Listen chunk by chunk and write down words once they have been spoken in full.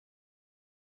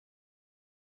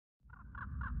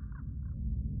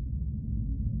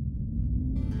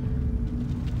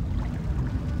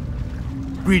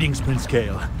Greetings, Prince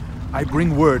Kael. I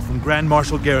bring word from Grand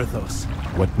Marshal Garithos.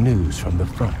 What news from the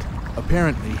front?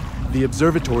 Apparently, the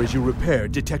observatories you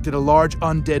repaired detected a large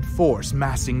undead force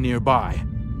massing nearby.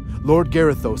 Lord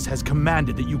Garithos has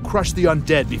commanded that you crush the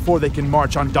undead before they can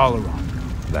march on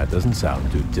Dalaran. That doesn't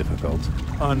sound too difficult.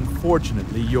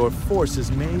 Unfortunately, your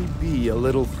forces may be a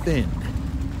little thin.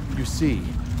 You see,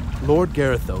 Lord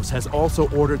Garithos has also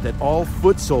ordered that all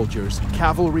foot soldiers,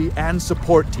 cavalry, and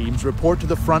support teams report to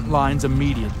the front lines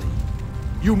immediately.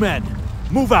 You men,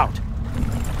 move out!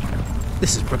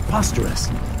 This is preposterous.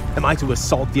 Am I to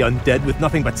assault the undead with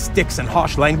nothing but sticks and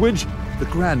harsh language? The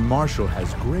Grand Marshal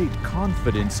has great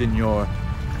confidence in your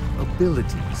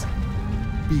abilities.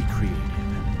 Be creative.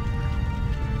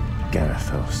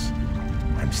 Garithos.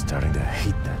 I'm starting to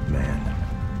hate that man.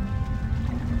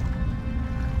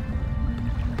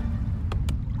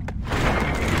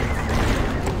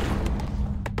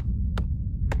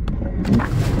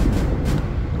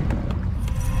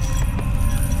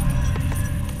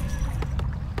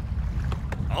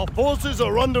 Our forces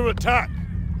are under attack.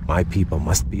 My people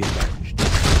must be avenged.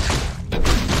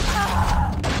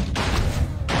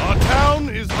 Our town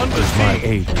is under Is my siege.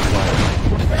 aid required?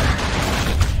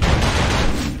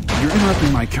 You're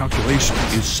interrupting my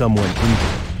calculations. Is someone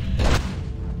injured?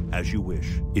 As you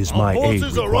wish. Is my Our aid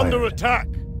forces required? are under attack.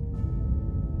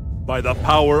 By the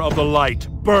power of the light,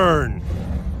 burn!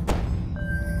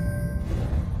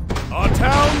 Our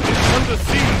town is under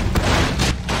siege.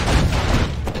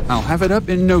 I'll have it up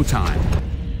in no time.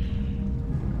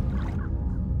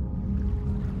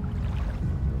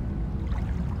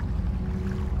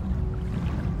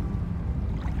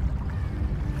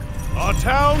 Our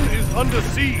town is under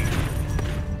siege.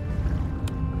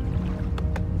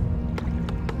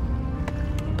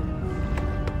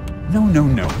 No,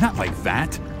 not like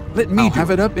that. Let me have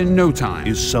it up in no time.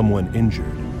 Is someone injured?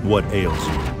 What ails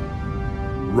you?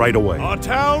 Right away. Our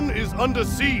town is under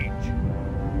siege.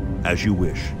 As you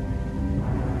wish.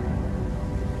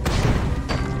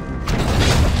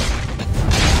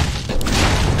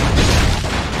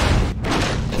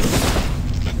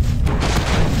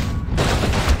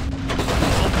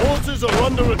 Our forces are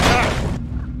under attack.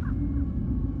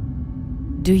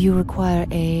 Do you require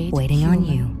aid? Waiting on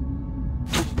you.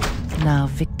 Now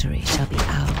victory shall be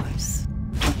ours.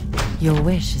 Your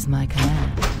wish is my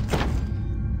command.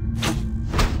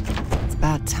 It's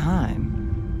about time.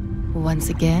 Once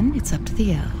again, it's up to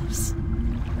the elves.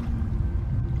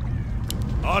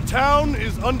 Our town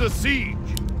is under siege.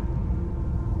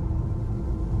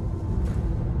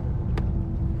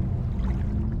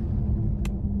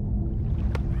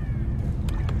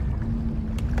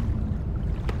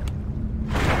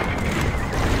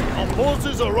 Our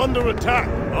forces are under attack.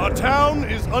 Our town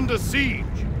is under siege.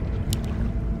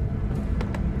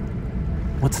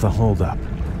 What's the holdup?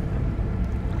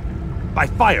 By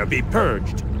fire be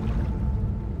purged!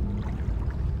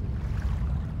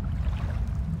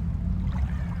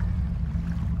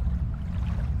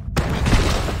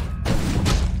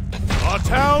 Our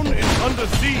town is under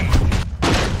siege.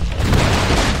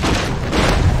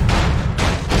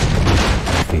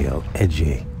 Feel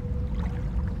edgy.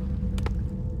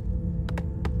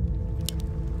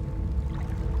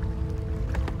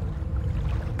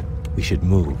 We should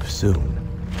move soon.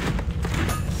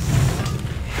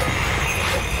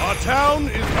 Our town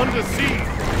is under siege.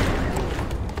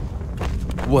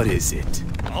 What is it?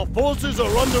 Our forces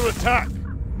are under attack.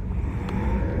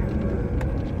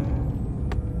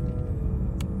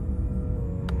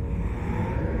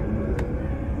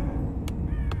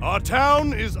 Our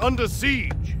town is under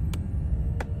siege.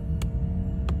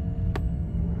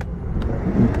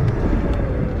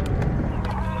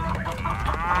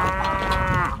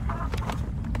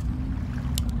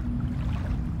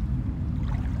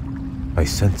 I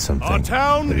sense something. Our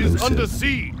town is elusive. under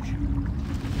siege.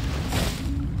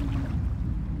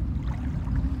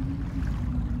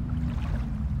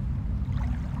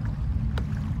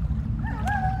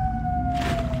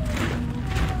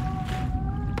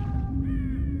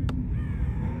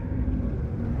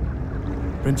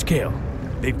 Prince Kael,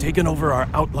 they've taken over our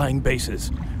outlying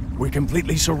bases. We're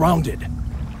completely surrounded.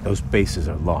 Those bases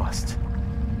are lost.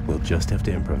 We'll just have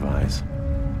to improvise.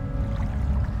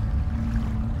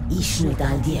 Ishnu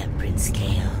Daldir, Prince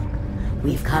Kael.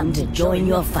 We've come to join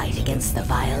your fight against the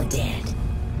vile dead.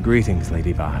 Greetings,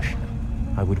 Lady Vash.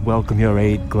 I would welcome your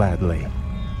aid gladly,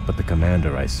 but the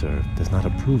commander I serve does not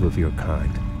approve of your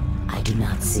kind. I do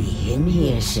not see him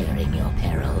here sharing your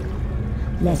peril.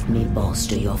 Let me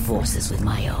bolster your forces with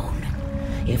my own.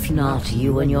 If not,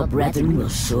 you and your brethren will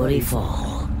surely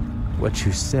fall. What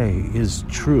you say is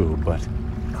true, but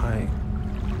I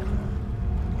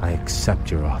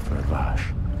accept your offer, Vash.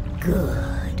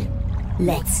 Good.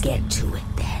 Let's get to it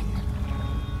then.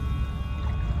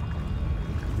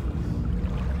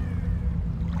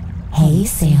 Hey,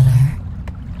 sailor.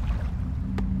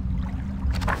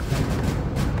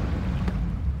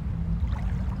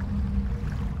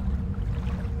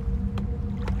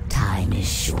 Time is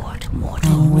short, mortal.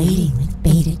 I'm waiting with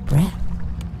bated breath.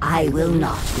 I will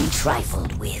not be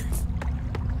trifled with.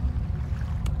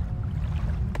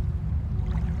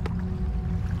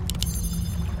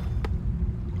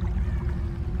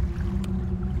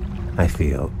 I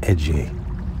feel edgy.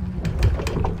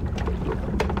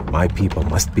 My people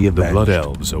must be The avenged. Blood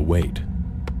Elves await.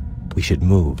 We should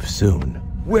move soon.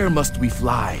 Where must we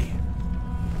fly?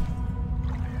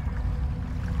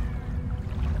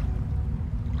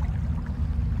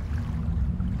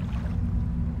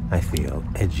 I feel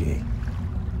edgy.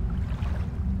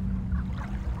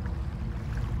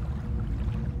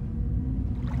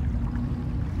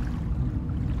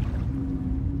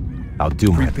 I'll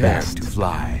do my Prepare best. to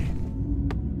fly.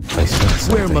 I sense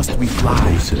Where something must we fly?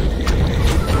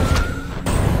 elusive.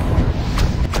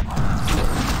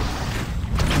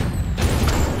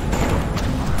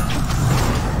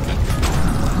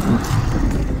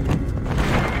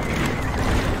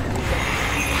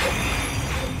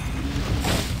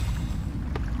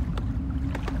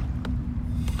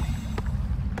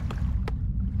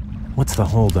 What's the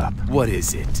holdup? What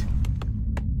is it?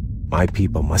 My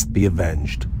people must be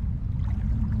avenged.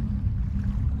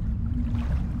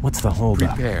 What's the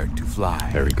holdup? Prepare to fly.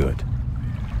 Very good.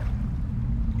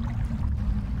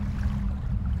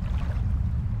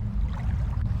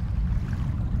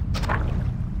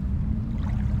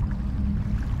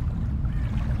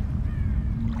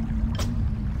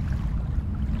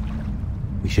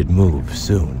 We should move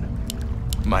soon.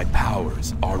 My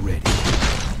powers are ready.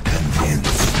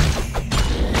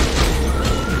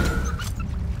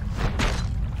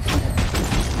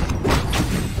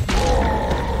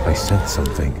 I sense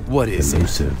something What is it?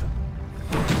 elusive.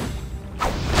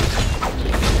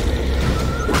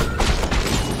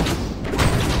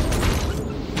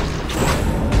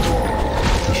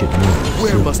 We should move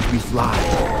Where soon. must we fly?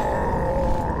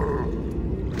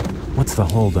 What's the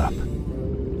holdup?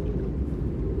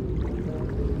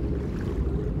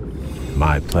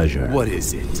 My pleasure. What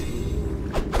is it?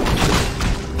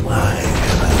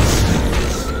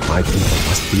 My people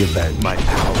must be avenged. My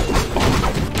powers are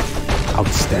ready.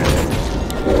 Outstanding.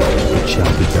 It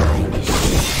shall be done.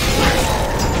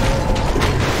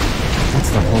 What's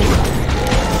the holdup?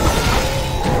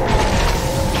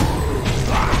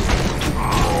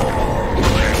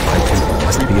 My people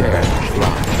must be avenged.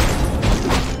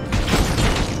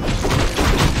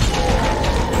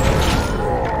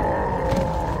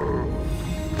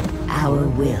 Our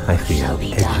will I feel shall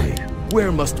be edgy. done.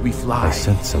 Where must we fly? I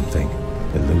sense something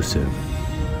elusive.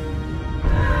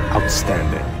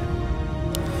 Outstanding.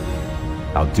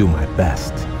 I'll do my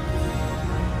best.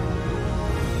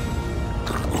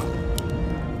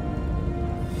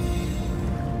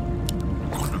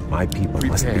 My people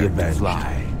must be Prepare to avenged.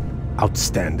 fly.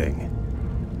 Outstanding.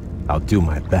 I'll do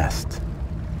my best.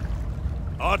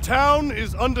 Our town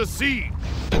is under siege.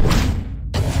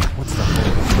 What's the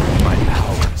holdup? My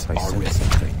powers I are sense ready.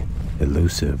 something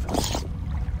elusive.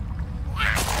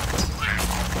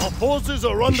 Our forces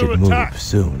are We under should attack. move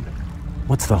soon.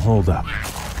 What's the holdup?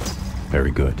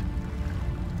 Very good.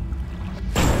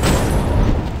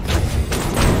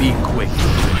 Be quick.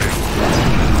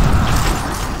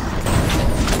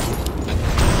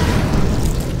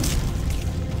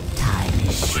 Time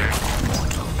is short,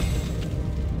 mortal.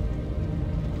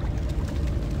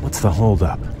 What's the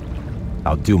holdup?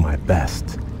 I'll do my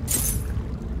best.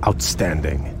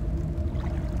 Outstanding.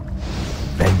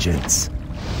 Vengeance.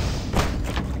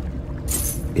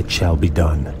 It shall be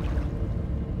done.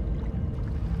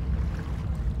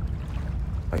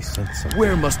 I sense something.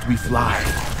 Where must we fly?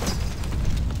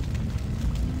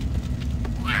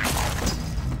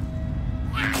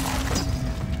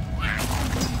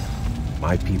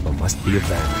 My people must be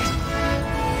avenged.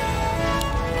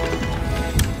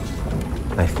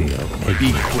 I feel Be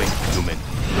edgy. quick,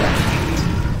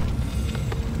 human.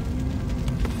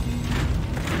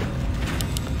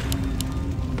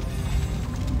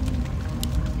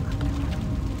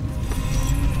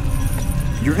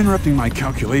 You're interrupting my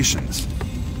calculations.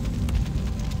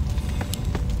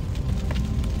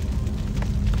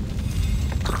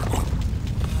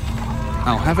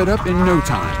 I'll have it up in no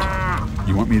time.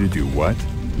 You want me to do what?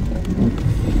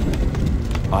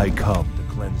 I come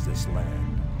to cleanse this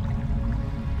land.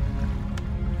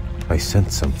 I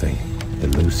sense something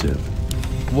elusive.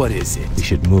 What is it? We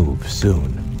should move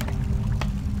soon.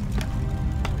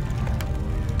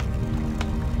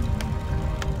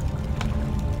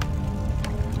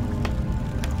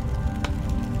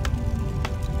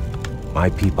 My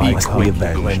people must be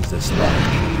avenged. This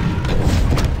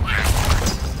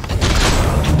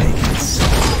make it so.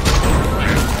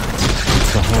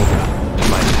 What's the holdup?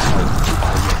 My power.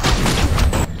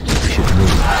 We should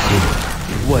move soon.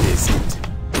 What is it?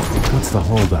 What's the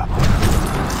holdup?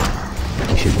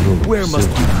 We should move Where soon. must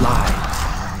we fly?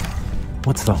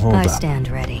 What's the holdup? I stand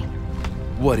ready.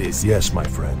 What is it? Yes, my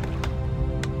friend.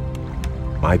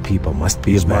 My people must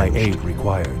be Is my avenged. aid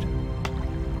required?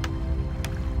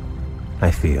 I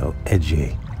feel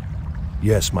edgy.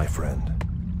 Yes, my friend.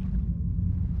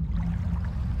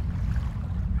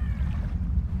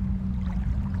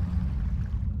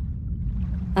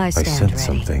 I I stand sense ready.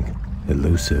 something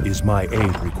elusive. Is my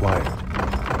aid required?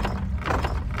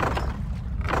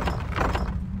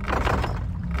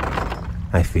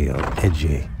 I feel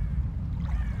edgy.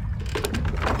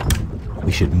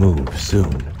 We should move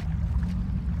soon.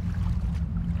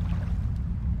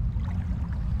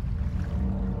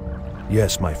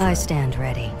 Yes, my I friend. stand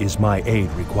ready. Is my aid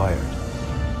required?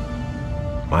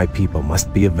 My people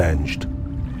must be avenged.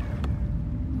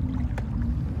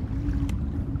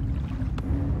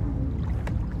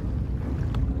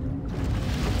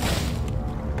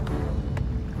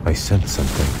 I sense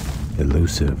something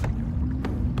elusive.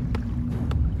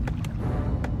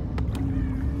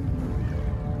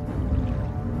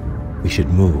 We should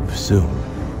move soon.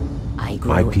 I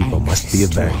grow My people must be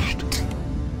anxious to avenged. act.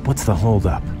 What's the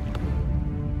holdup?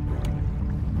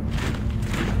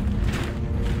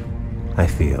 I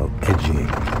feel edgy.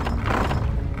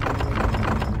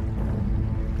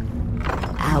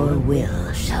 Our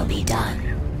will shall be done.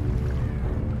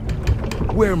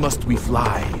 Where must we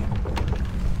fly?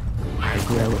 I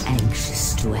grow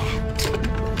anxious to act.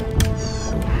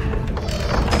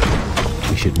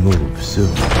 We should move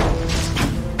soon.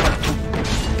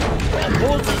 Our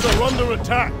forces are under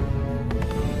attack.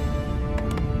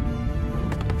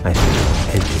 I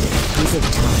feel edgy. Is it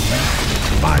time?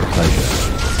 My pleasure.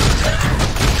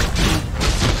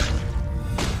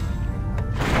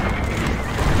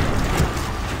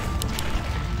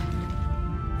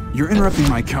 You're interrupting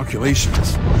my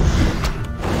calculations. An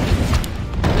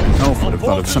elf would Our have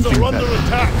thought of forces something are under better.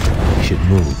 attack. We should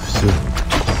move soon.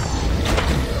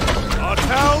 Our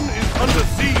town is under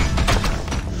siege.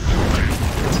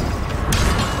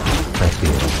 I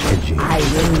feel edgy. I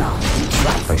will not be I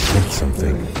trifled. sense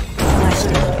something. I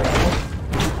stand ready.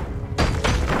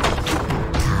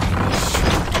 Time is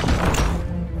short.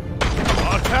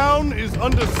 Our town is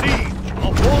under siege.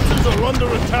 Our forces are under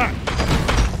attack.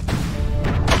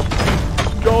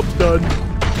 Job's done.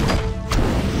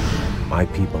 My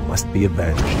people must be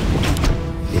avenged.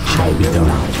 It I shall be will done.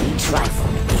 not be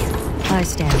trifled with. I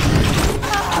stand ready.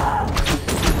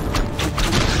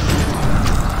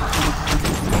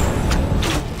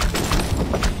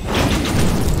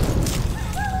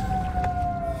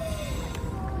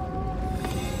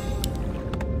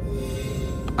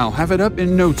 I'll have it up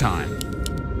in no time.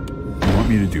 You want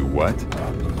me to do what?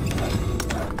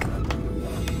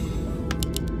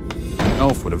 An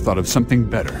elf would have thought of something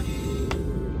better.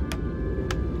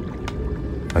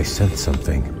 I sense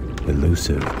something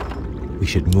elusive. We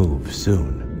should move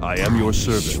soon. I am your Time is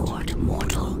servant. short,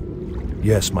 mortal.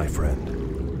 Yes, my friend.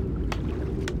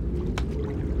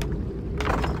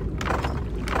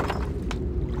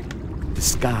 The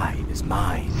sky is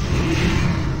mine.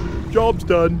 Job's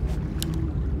done.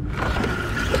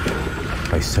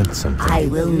 I sense something I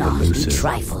will not be elusive.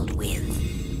 trifled with.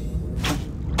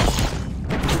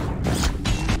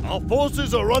 Our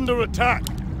forces are under attack.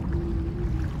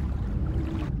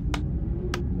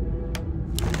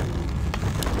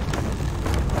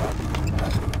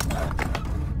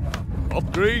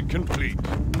 Upgrade complete.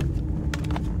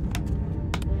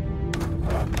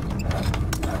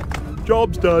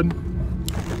 Job's done.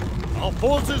 Our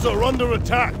forces are under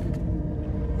attack.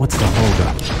 What's the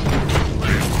holdup?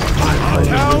 Our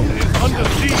town is under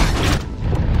siege.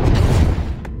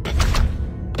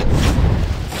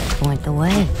 Point the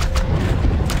way.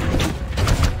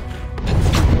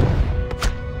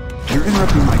 You're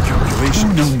interrupting my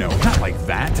calculations. No, not like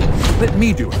that. Let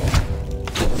me do it.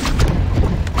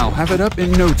 I'll have it up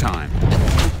in no time.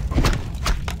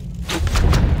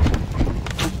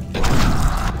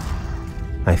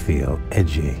 I feel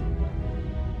edgy.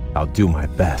 I'll do my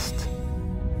best.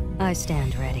 I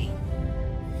stand ready.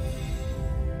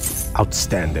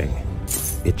 Outstanding.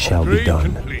 It shall be Upgrade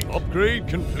done. complete. Upgrade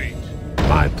complete.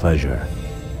 My pleasure.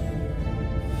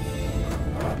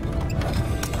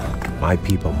 My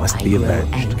people must I be grow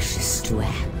avenged. anxious to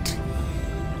act.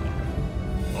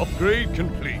 Upgrade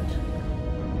complete.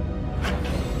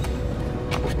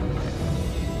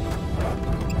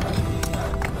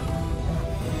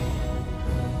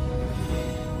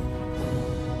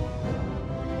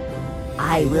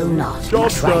 I will not be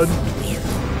Job's trifled done. with.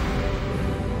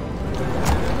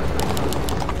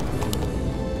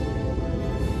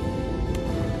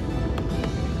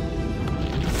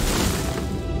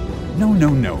 No, no,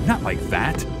 no, not like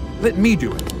that. Let me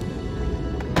do it.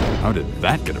 How did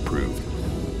that get approved?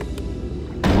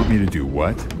 You want me to do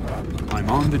what? I'm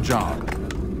on the job.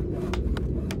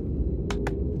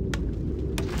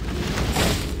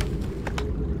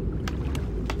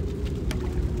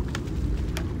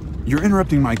 You're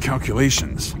interrupting my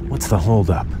calculations. What's the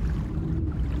holdup?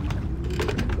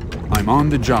 I'm on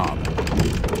the job.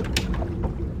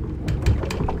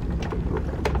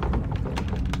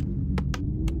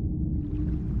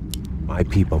 My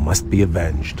people must be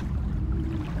avenged.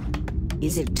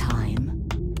 Is it time?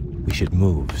 We should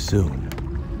move soon.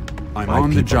 I'm My on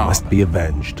the people job. must be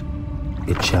avenged.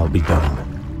 It shall be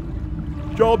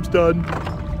done. Job's done.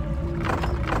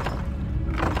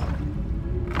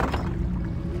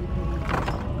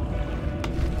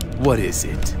 What is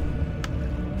it?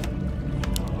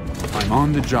 I'm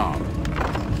on the job.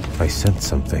 I sense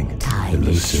something Time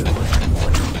is elusive. short,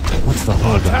 mortal. What's the Our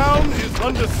holdup? town is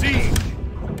under siege.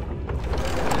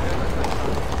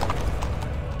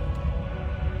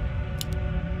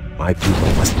 My people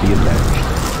must be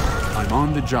avenged. I'm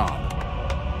on the job.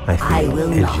 I I feel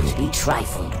will edgy. not be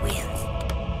trifled with.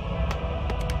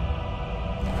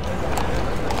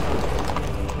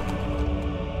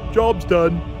 Job's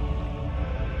done.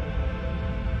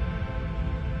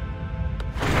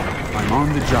 I'm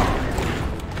on the job.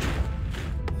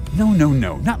 No, no,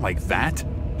 no, not like that.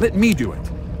 Let me do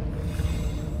it.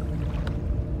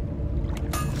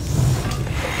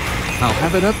 I'll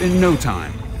have it up in no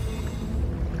time.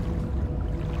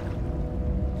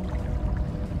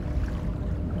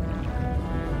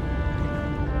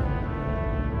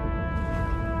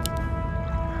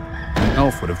 An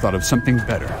elf would have thought of something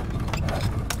better.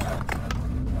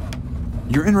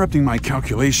 You're interrupting my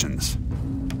calculations.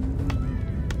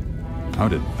 How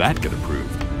did that get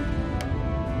approved?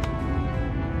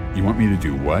 You want me to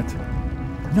do what?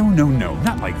 No, no, no,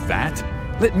 not like that.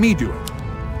 Let me do it.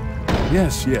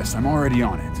 Yes, yes, I'm already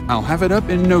on it. I'll have it up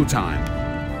in no time.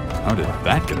 How did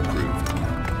that get approved?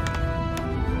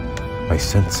 I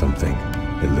sense something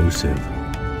elusive.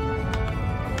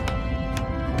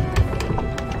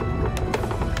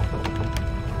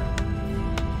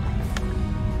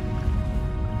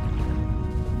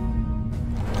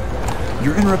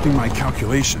 You're interrupting my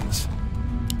calculations.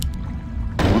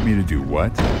 You want me to do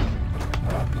what?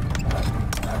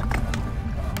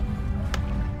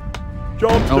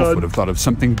 Job's Elf done. would have thought of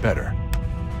something better.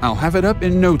 I'll have it up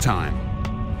in no time.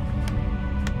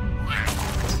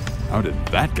 How did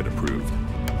that get approved?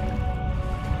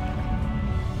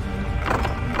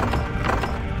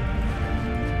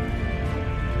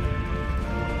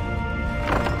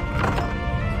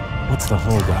 What's the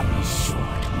holdup?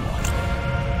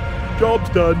 Job's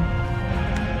done.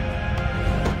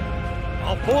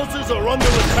 Our forces are under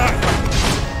attack.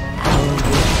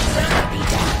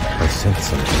 I sense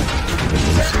something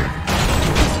elusive.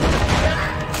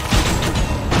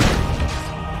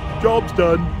 Job's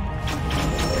done.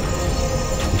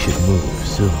 We should move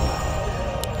soon.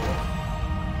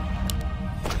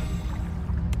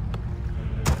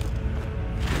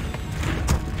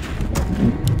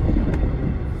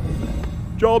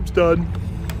 Job's done.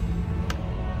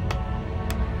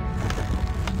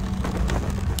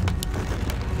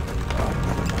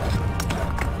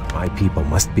 My people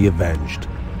must be avenged.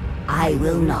 I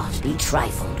will not be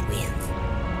trifled with.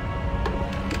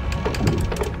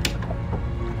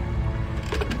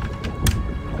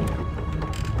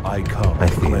 I come I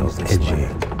to feel cleanse this edgy.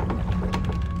 land.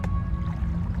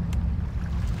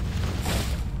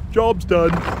 Job's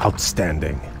done.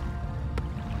 Outstanding.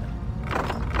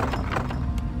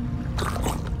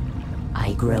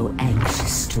 I grow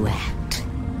anxious to act.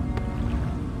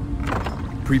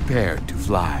 Prepared to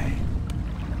fly.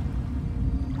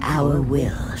 Our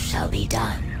will shall be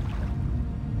done.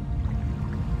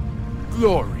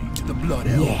 Glory to the blood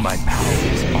elf. Yes. My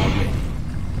power is already.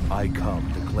 I come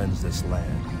to cleanse this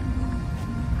land.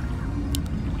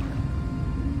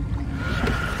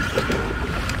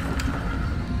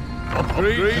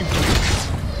 Upgrade.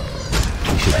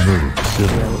 We should move soon.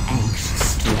 Grow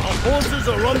anxious to Our forces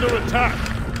are under attack.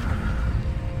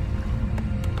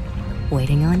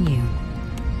 Waiting on you.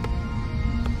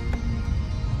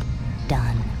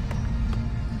 Done.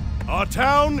 Our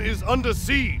town is under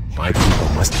siege. My people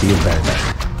must be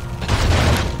avenged.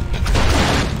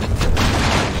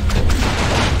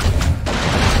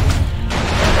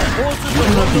 Forces You're are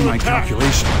interrupting under my attack.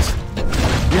 calculations.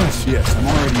 Yes, yes, I'm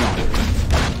already on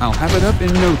it. I'll have it up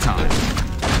in no time.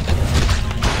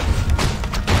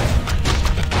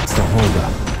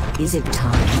 holdup? Is it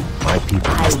time? My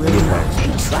people I must be will not avenged.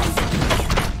 be trifled with.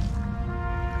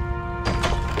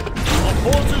 Our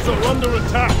forces are under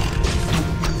attack.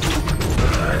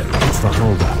 What's the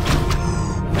holdup?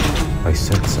 I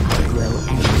sense something. Grow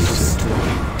anxious to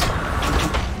act.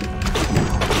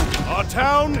 Our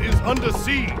town is under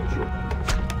siege.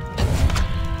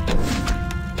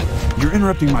 You're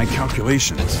interrupting my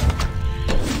calculations.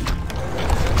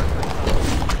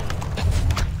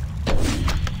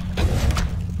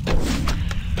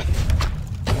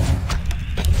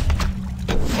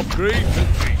 Upgrade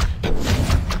complete.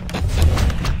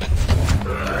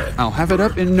 I'll have it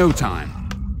up in no time.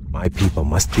 My people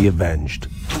must be avenged.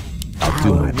 I'll do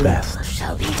my Our will best.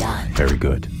 shall be done. Very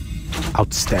good.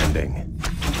 Outstanding.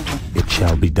 It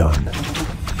shall be done.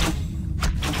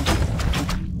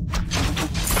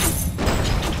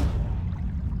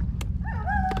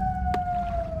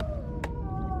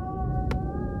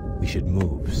 We should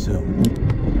move soon.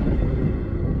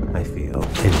 I feel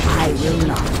itchy. I will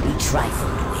not be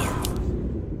trifled with.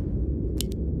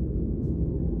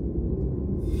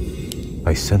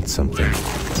 I sense something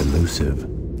elusive.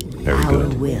 Very Our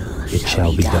good. will It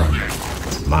shall be done.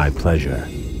 My pleasure.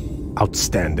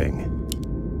 Outstanding.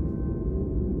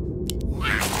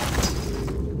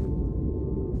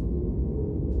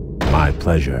 My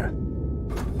pleasure.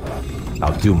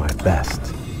 I'll do my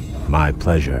best. My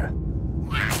pleasure.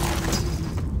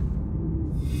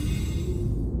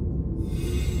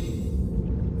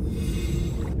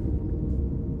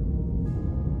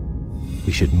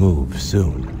 We should move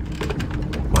soon.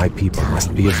 My people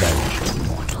must be avenged.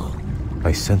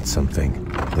 I sense something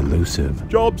elusive.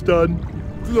 Job's done.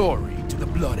 Glory to the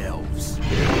Blood Elves.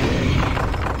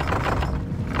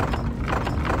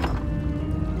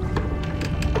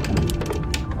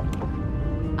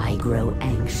 I grow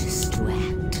anxious to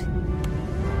act.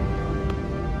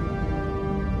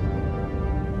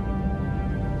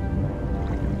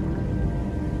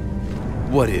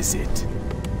 What is it?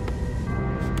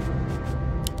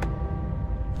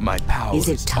 My powers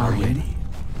Is it time? are ready.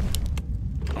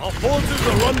 Our forces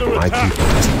are under My attack. people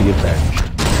must be avenged.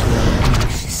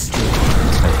 Anxious to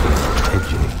act. I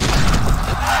feel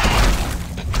edgy.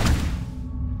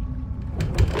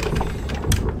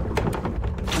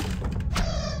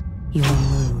 Your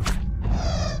move.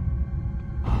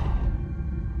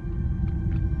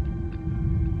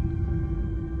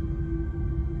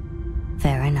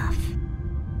 Fair enough.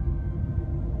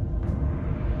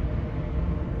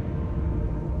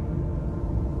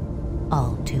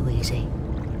 All too easy.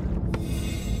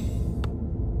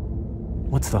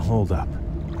 What's the holdup?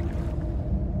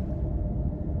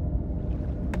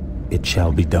 It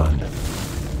shall be done.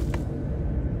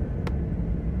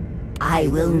 I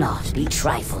will not be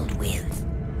trifled with.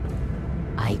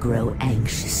 I grow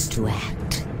anxious to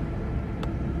act.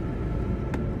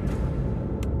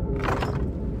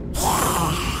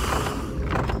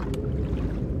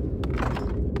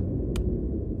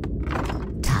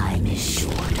 Time is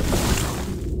short.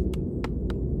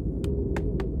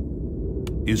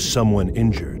 Is someone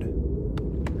injured?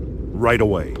 Right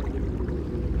away.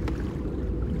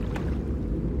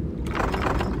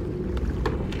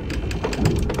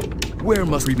 Where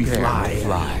must we fly?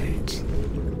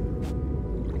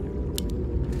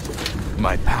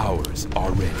 My powers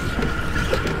are ready.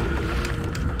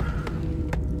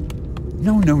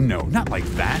 No, no, no, not like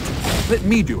that. Let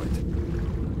me do it.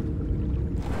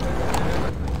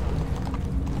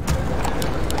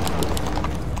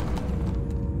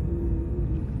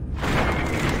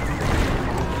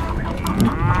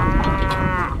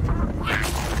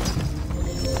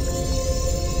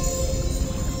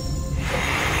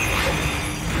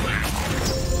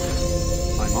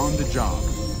 I'm on the job.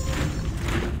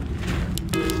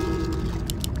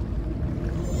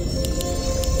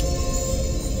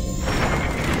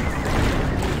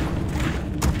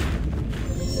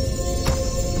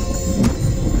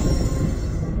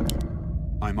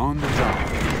 I'm on the job.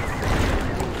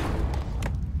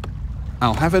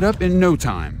 I'll have it up in no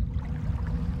time.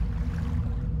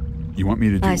 You want me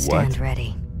to do I what? stand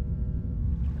ready.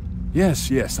 Yes,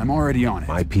 yes, I'm already on it.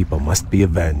 My people must be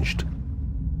avenged.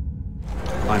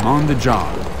 I'm on the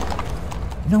job.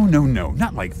 No, no, no,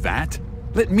 not like that.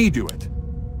 Let me do it.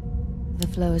 The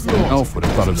flow is An elf would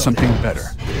have thought of something better.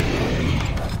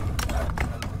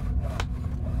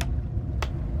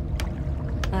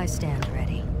 I stand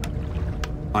ready.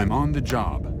 I'm on the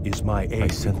job. Is my I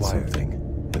aid sense required?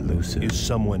 something elusive. Is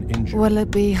someone injured? What'll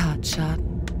it be, hotshot?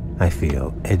 I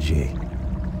feel edgy.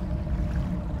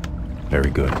 Very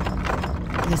good.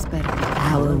 This better be.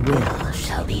 Our will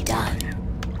shall be done.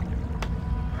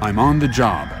 I'm on the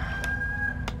job.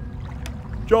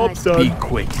 Job's Be done.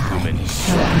 quick, human.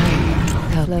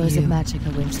 Help flows of magic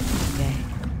are whimsical today.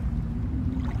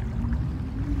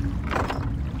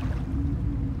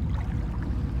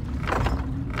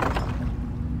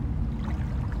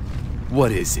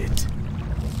 What is it?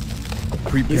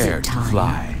 Prepare to time?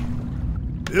 fly.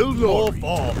 Build or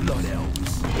fall. Blood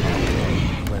elves.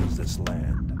 Cleanse this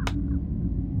land.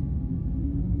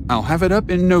 I'll have it up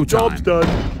in no time. Job's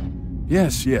done.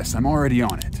 Yes, yes, I'm already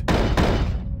on it.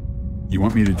 You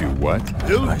want me to do what?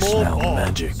 Build I more smell falls.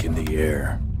 magic in the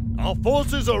air. Our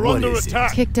forces are What under is it?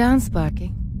 attack. Kick down,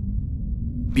 Sparky.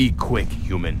 Be quick,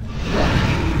 human.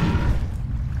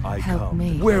 I Help come.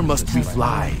 me. Where must we Help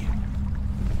fly?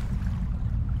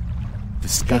 The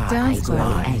Kick down, sky.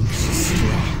 Sparky. Anxious to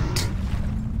act.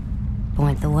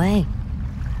 Point the way.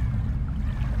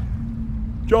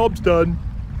 Job's done.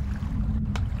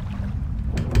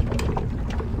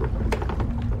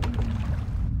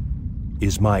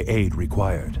 Is my aid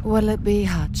required? What'll it be,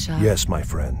 hotshot? Yes, my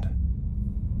friend.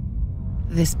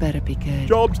 This better be good.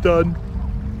 Job's done.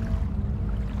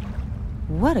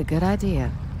 What a good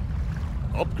idea.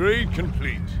 Upgrade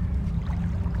complete.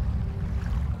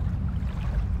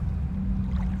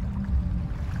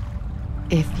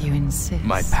 If you insist.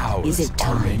 My powers Is it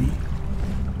are time? ready.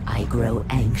 I grow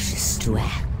anxious to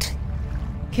act.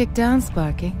 Kick down,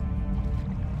 Sparky.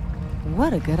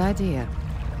 What a good idea.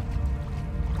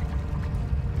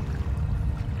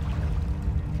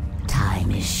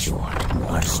 Time is short, I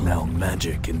mortal. smell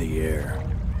magic in the air.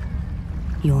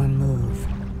 Your move.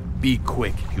 Be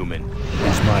quick, human.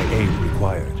 Is my aid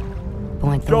required?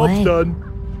 Point the Job's way.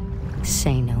 done.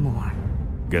 Say no more.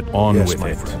 Get on Yes, with my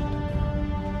it. friend.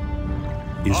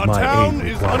 Is Our my town aid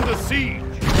is required? under siege.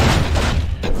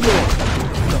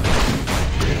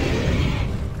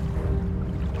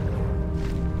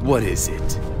 What is it?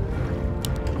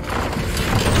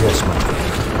 Yes, my friend.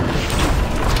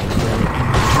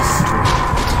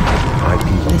 My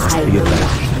people must I be will avenged.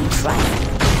 not be trifled.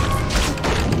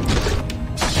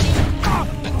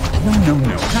 No, no,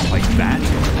 no, not like that.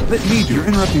 Let me do it. You're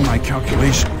interrupting my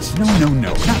calculations. No, no,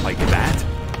 no, not like that.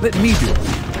 Let me do it.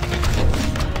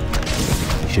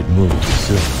 We should move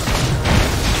soon.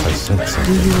 I sense Do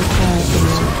something. you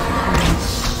require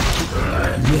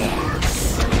Yes.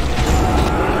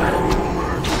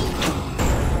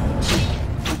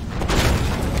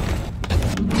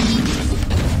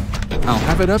 I'll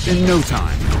have it up in no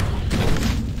time.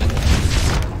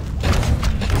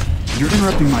 You're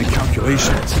interrupting my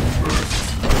calculations.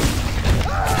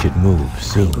 We should move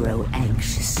soon. Grow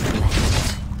anxious to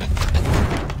act.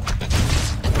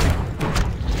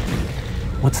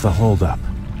 What's the holdup?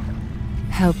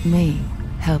 help me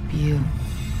help you?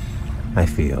 I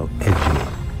feel edgy.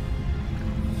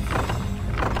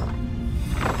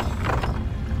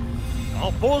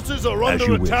 Our forces are As under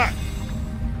you wish. attack.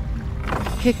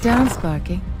 Kick down,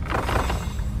 Sparky.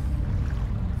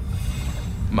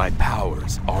 My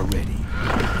powers are ready.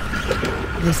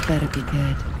 This better be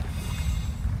good.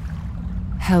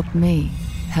 Help me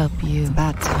help you. It's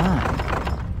about time.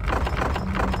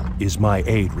 Is my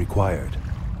aid required?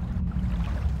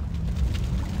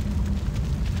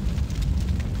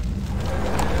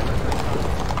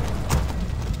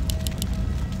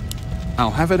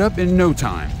 I'll have it up in no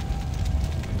time.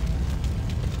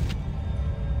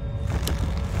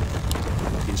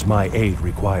 Is my aid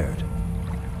required?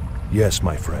 Yes,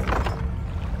 my friend.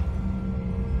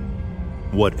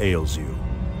 What ails you?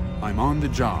 I'm on the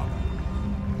job.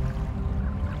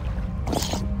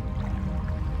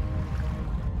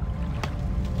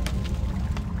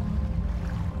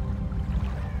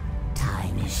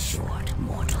 Time is short,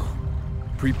 mortal.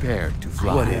 Prepare to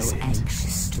fly. What is it?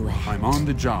 Anxious to act. I'm on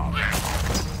the job.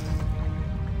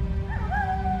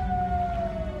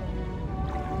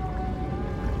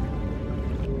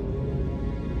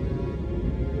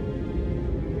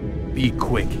 Be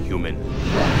quick, human.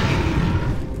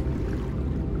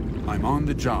 I'm on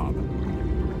the job.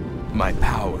 My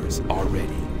powers are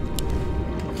ready.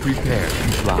 Prepare to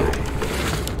fly.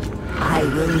 I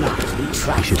will not be We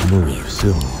trifled should move with.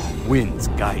 soon. Winds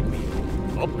guide me.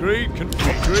 Upgrade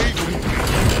complete. Upgrade complete.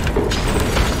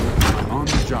 I'm on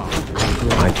the job.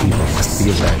 My people must be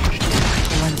avenged.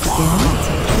 Once again,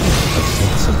 I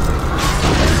sense something.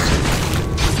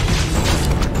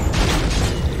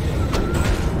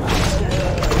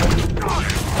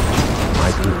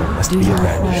 My people must do be you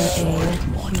require avenged.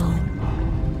 aid, human?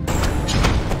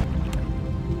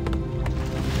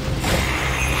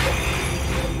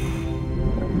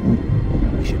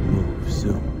 We should move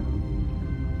soon.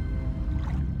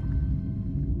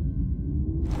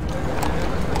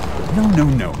 No, no,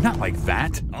 no, not like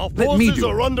that. Our Let me forces do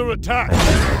are it. under attack. I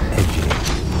feel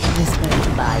edgy. This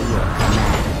way. By your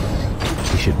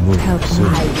command, We should move Help me. soon.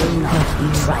 I will not be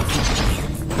trifled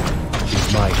with.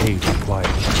 Is my aid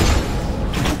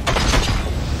required?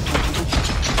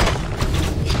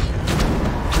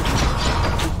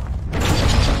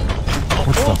 Our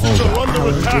the forces holdup? are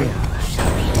under attack.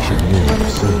 We should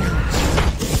move soon.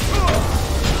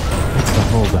 What's the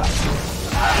holdup?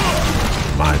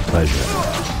 My pleasure.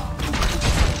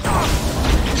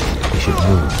 We should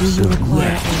move Do you soon.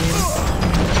 require aid?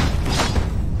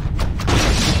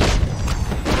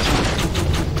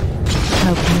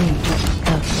 Help me.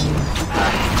 Help you.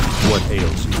 What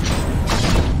ails you?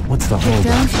 What's the Kick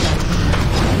down, holdup? Sparky.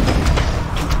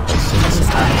 I sense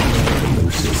something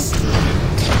elusive.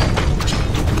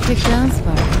 Kick down,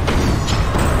 Sparky.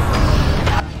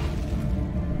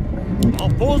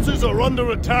 Our forces are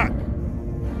under attack.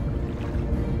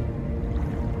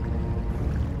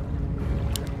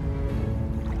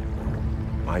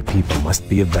 My people must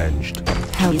be avenged.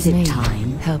 Help Is it me.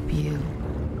 time? Help you.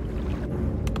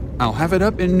 I'll have it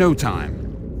up in no time.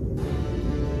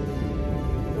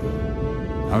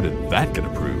 How did that get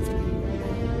approved?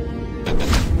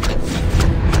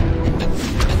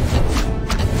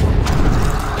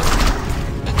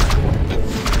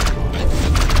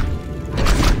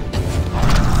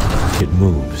 Should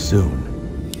move soon.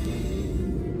 Do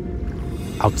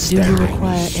you Outstanding.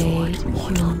 require aid,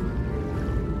 human?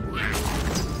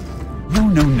 No,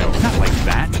 no, no, not like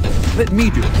that. Let me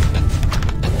do it.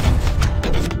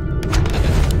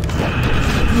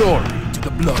 Glory to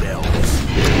the Blood Elves.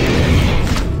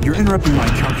 You're interrupting my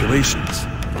calculations.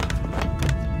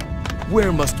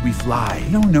 Where must we fly?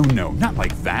 No, no, no, not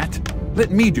like that.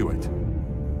 Let me do it.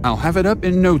 I'll have it up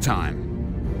in no time.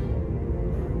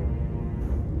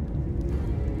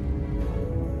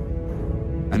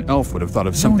 An elf would have thought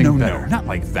of something better. No, not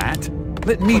like that.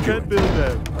 Let me do it. Build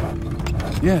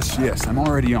that. Yes, yes, I'm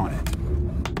already on it.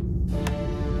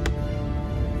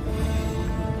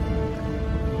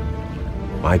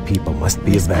 My people must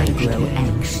be I avenged. grow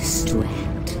anxious to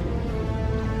act.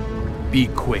 Be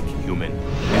quick, human.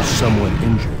 Is someone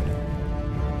injured?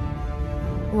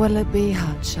 What'll it be,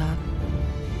 Hotshot?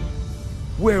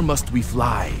 Where must we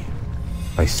fly?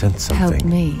 I sense Help something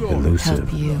me. elusive.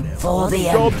 Help you. For the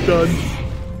Job's enemy. done.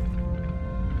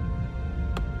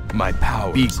 My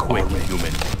powers. Be quick,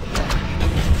 human.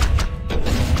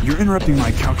 You're interrupting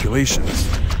my calculations.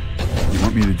 You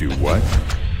want me to do what?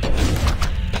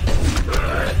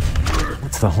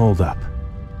 What's the holdup?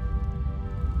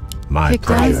 My Kick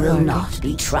down, I pleasure. will Sparky. not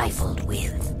be trifled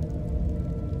with.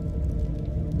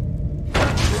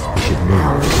 We should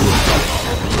move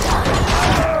soon.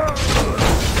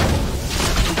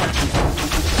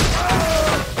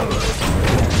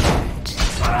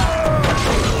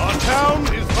 Our town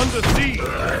is under siege.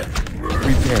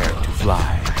 Prepare to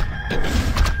fly.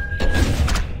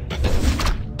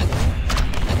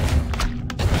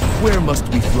 Where must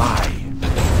we fly?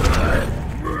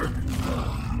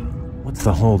 What's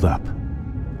the holdup?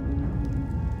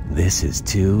 This is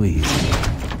too easy.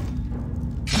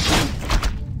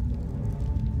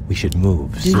 We should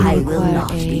move Do you soon. I will require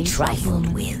not be aid, trifled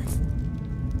human? with.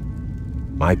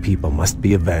 My people must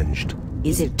be avenged.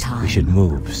 Is it time? We should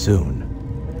move soon.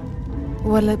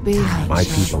 What'll it be, My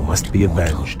Hotshot? people must be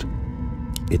avenged.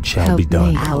 It shall Help be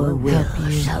done. me. Our will Help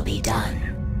you. shall be done.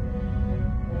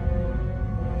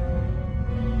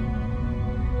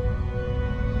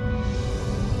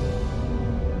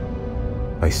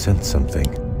 I sense something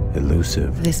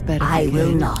elusive. This better I be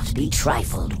will good. not be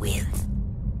trifled with.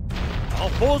 Our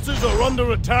forces are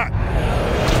under attack.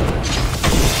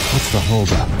 What's the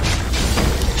holdup?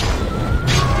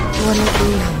 What'll it be,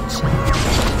 Hotshot?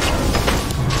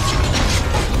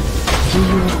 Do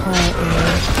you require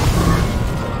aid?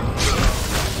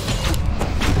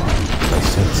 I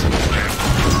sense something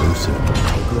elusive.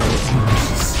 I grow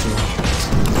anxious to act.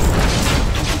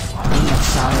 In the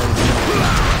sorrows of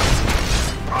life,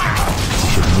 We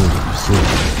should move soon.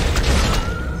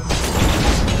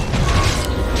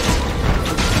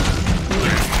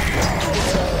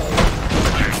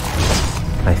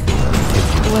 I feel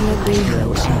itchy. What'll it be,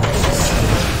 Hotshot?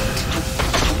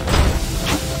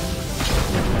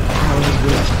 our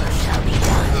will shall be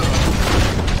done.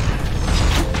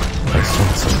 I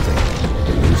sense something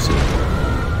elusive.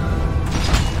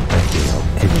 I feel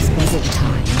Is itchy. it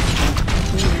time?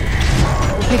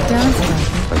 Kick down, Sparky.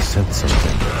 I sense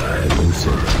something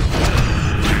elusive.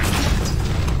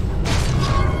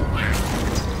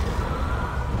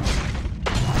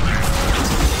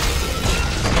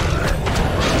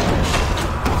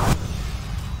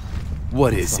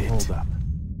 What is it? Hold up.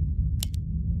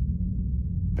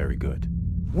 Very good.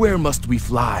 Where must we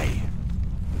fly?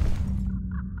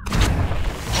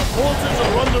 forces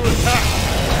are under attack!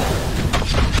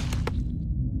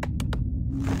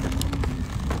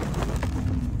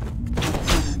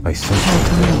 I sense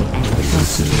something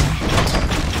elusive.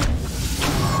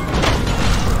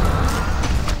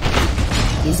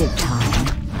 Is it time?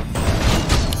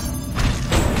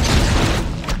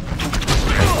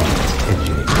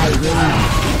 I will not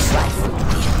be trifled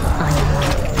with.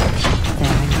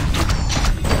 Fair enough.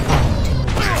 All too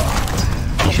well.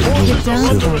 We should move Forces are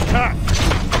under soon. attack!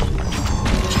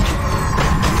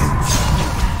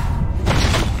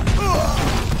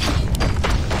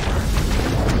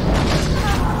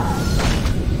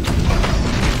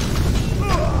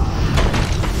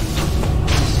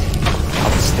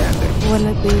 Outstanding. Will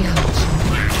it be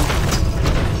hot?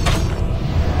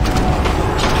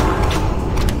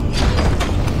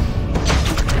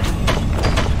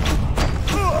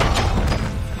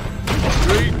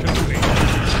 Upgrade complete.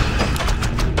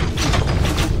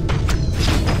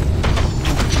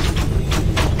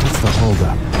 What's the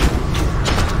holdup?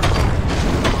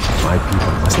 My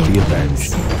people must be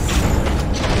avenged.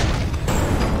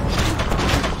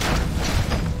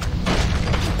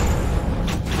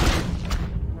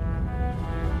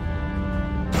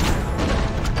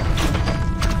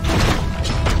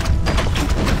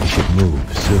 We should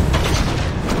move soon.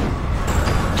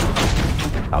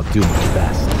 I'll do my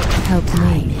best. Help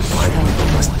me. My people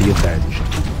must be avenged.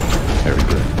 Very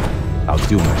good. I'll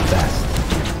do my best.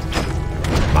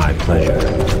 My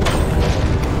pleasure.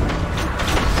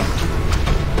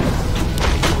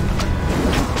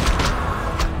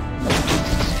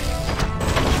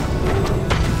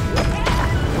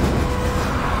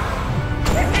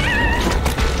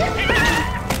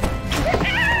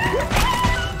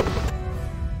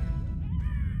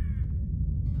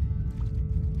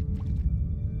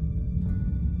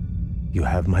 You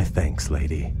have my thanks,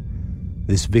 lady.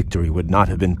 This victory would not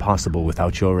have been possible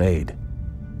without your aid,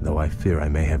 though I fear I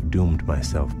may have doomed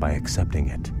myself by accepting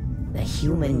it. The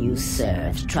human you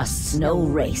served trusts no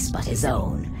race but his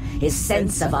own. His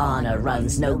sense of honor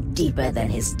runs no deeper than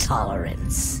his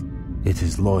tolerance. It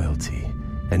is loyalty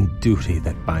and duty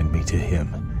that bind me to him,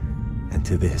 and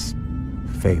to this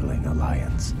failing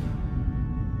alliance.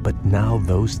 But now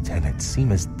those tenets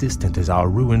seem as distant as our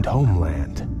ruined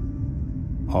homeland.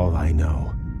 All I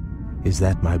know is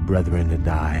that my brethren and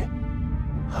I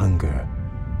hunger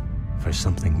for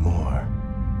something more.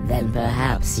 Then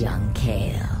perhaps, young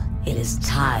Kale, it is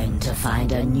time to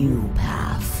find a new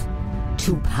path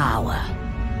to power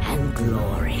and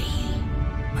glory.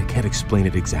 I can't explain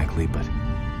it exactly, but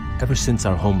ever since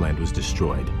our homeland was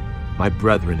destroyed, my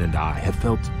brethren and I have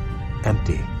felt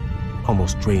empty,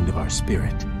 almost drained of our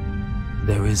spirit.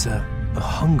 There is a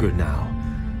hunger now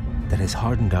that has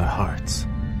hardened our hearts.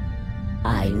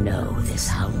 I know this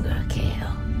hunger,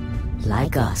 Kale.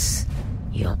 Like us,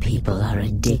 your people are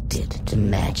addicted to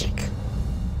magic.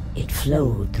 It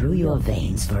flowed through your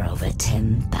veins for over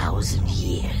 10,000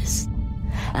 years.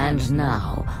 And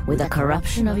now, with the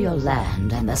corruption of your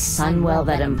land and the Sunwell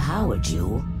that empowered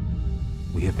you,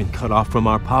 We have been cut off from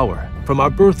our power, from our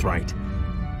birthright.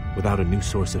 Without a new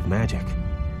source of magic,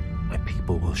 my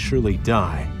people will surely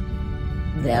die.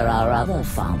 there are other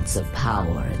founts of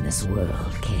power in this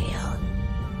world, Kale.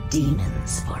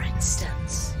 Demons, for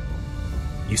instance.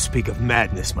 You speak of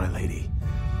madness, my lady.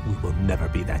 We will never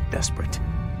be that desperate.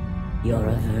 Your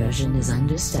aversion is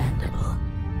understandable,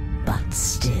 but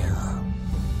still.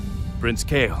 Prince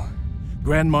Kale,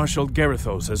 Grand Marshal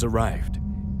Garithos has arrived.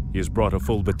 He has brought a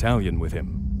full battalion with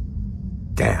him.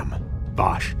 Damn.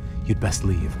 Bosh, you'd best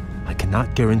leave. I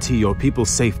cannot guarantee your people's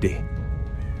safety.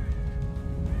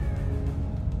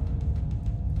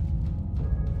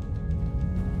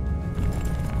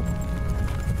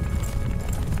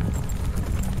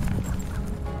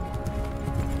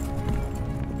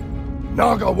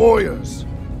 Naga warriors!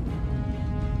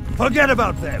 Forget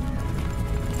about them!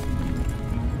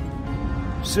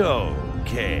 So,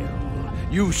 Kale,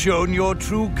 you've shown your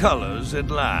true colors at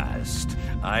last.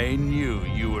 I knew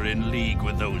you were in league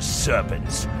with those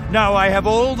serpents. Now I have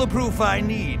all the proof I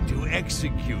need to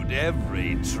execute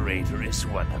every traitorous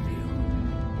one of you.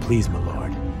 Please, my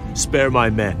lord, spare my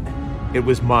men. It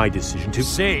was my decision to...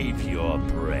 Save your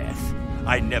breath.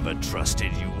 I never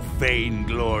trusted you,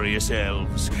 vain-glorious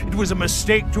elves. It was a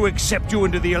mistake to accept you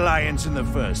into the Alliance in the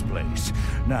first place.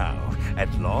 Now,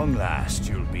 at long last,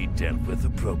 you'll be dealt with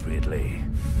appropriately.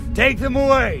 Take them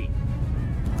away!